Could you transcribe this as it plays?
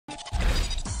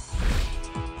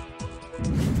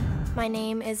My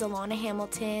name is Alana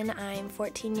Hamilton. I'm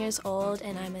 14 years old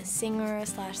and I'm a singer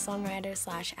slash songwriter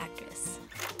slash actress.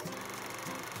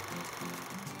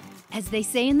 As they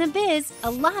say in the biz,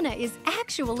 Alana is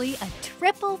actually a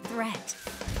triple threat.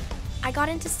 I got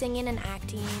into singing and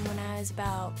acting when I was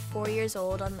about 4 years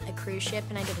old on a cruise ship,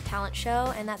 and I did a talent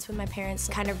show, and that's when my parents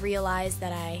kind of realized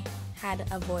that I had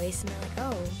a voice, and they're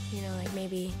like, oh, you know, like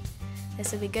maybe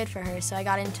this would be good for her. So I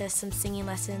got into some singing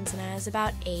lessons when I was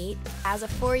about 8. As a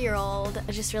 4-year-old, I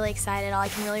was just really excited. All I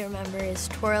can really remember is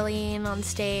twirling on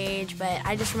stage, but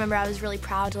I just remember I was really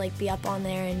proud to like be up on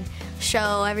there and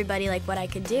show everybody like what I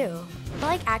could do. I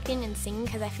like acting and singing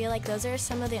because I feel like those are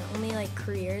some of the only like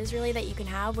careers really that you can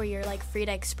have where you're like free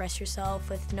to express yourself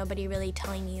with nobody really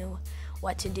telling you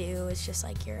what to do. It's just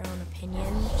like your own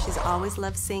opinion. She's always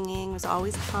loved singing, was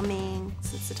always humming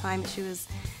since the time she was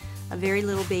a very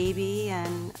little baby,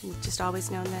 and we've just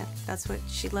always known that that's what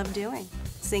she loved doing.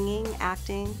 Singing,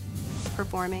 acting,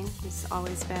 performing has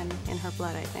always been in her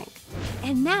blood, I think.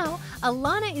 And now,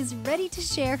 Alana is ready to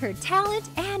share her talent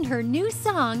and her new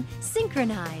song,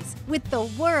 Synchronize, with the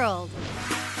world.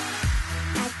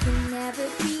 I can never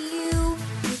be you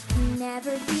can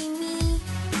never be me.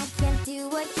 I can't do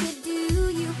what you do,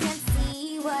 you can't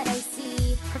see what I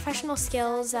see. Professional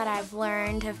skills that I've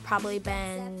learned have probably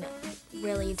been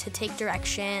really to take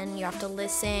direction. You have to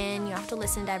listen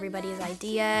to everybody's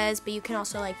ideas, but you can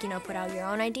also like, you know, put out your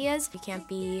own ideas. You can't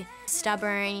be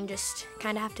stubborn, you just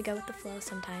kind of have to go with the flow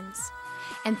sometimes.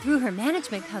 And through her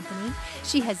management company,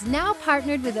 she has now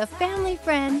partnered with a family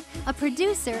friend, a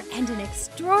producer, and an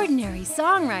extraordinary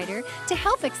songwriter to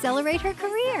help accelerate her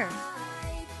career.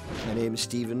 My name is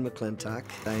Stephen McClintock.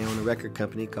 I own a record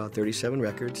company called 37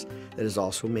 Records that is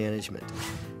also management.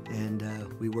 And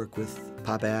we work with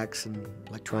pop acts and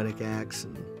electronic acts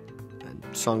and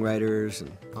songwriters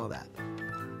and all that.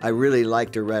 I really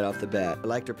liked her right off the bat. I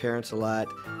liked her parents a lot.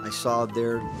 I saw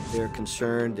their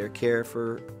concern, their care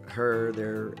for her,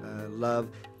 their love,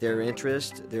 their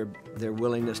interest, their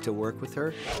willingness to work with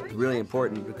her. Really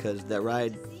important because that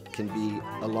ride can be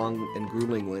a long and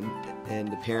grueling one, and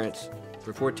the parents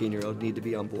for 14-year-olds need to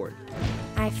be on board.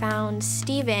 I found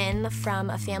Steven from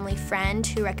a family friend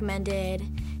who recommended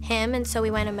him, and so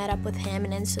we went and met up with him,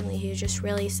 and instantly he was just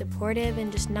really supportive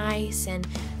and just nice and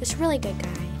just a really good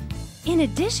guy. In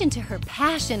addition to her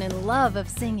passion and love of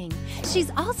singing, she's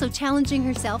also challenging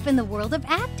herself in the world of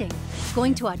acting.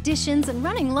 Going to auditions and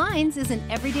running lines is an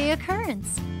everyday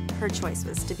occurrence. Her choice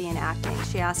was to be in acting.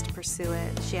 She asked to pursue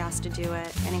it, she asked to do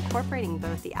it, and incorporating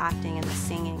both the acting and the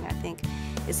singing, I think,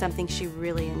 is something she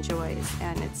really enjoys,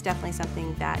 and it's definitely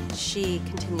something that she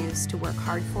continues to work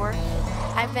hard for.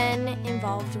 I've been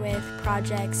involved with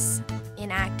projects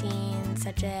in acting,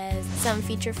 such as some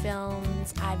feature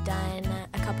films. I've done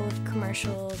a couple of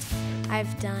commercials.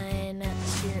 I've done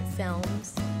student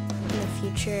films. In the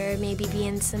future, maybe be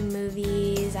in some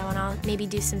movies. I want to maybe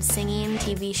do some singing,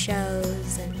 TV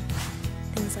shows, and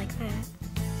things like that.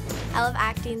 I love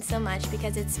acting so much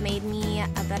because it's made me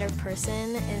a better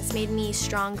person, and it's made me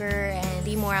stronger and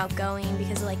be more outgoing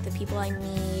because of like the people I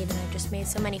meet, and I've just made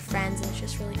so many friends, and it's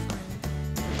just really fun.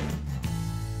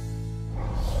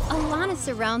 Alana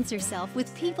surrounds herself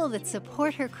with people that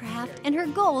support her craft and her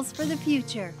goals for the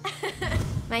future.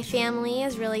 My family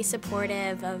is really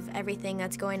supportive of everything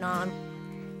that's going on.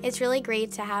 It's really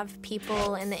great to have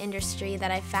people in the industry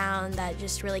that I found that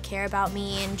just really care about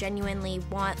me and genuinely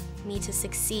want me to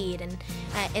succeed, and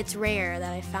it's rare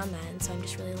that I found that, and so I'm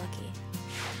just really lucky.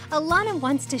 Alana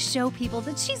wants to show people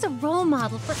that she's a role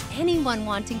model for anyone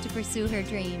wanting to pursue her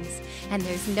dreams, and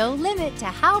there's no limit to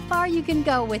how far you can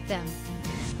go with them.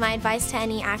 My advice to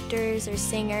any actors or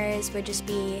singers would just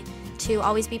be to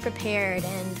always be prepared,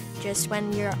 and just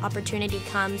when your opportunity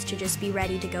comes, to just be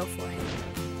ready to go for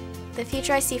it. The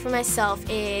future I see for myself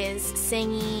is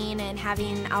singing and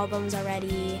having albums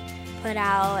already put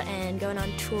out and going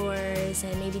on tours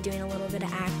and maybe doing a little bit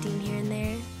of acting here and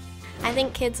there. I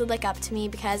think kids would look up to me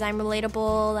because I'm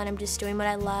relatable and I'm just doing what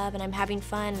I love and I'm having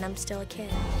fun and I'm still a kid.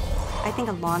 I think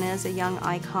Alana is a young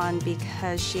icon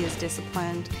because she is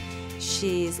disciplined.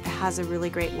 She has a really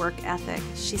great work ethic.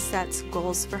 She sets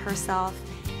goals for herself,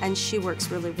 and she works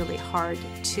really, really hard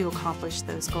to accomplish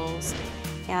those goals.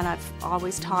 And I've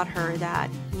always taught her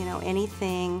that, you know,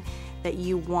 anything that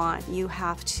you want, you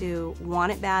have to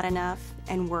want it bad enough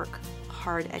and work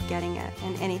hard at getting it,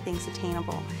 and anything's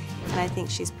attainable. And I think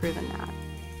she's proven that.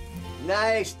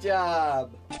 Nice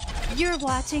job! You're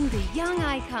watching The Young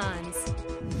Icons.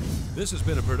 This has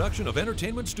been a production of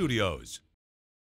Entertainment Studios.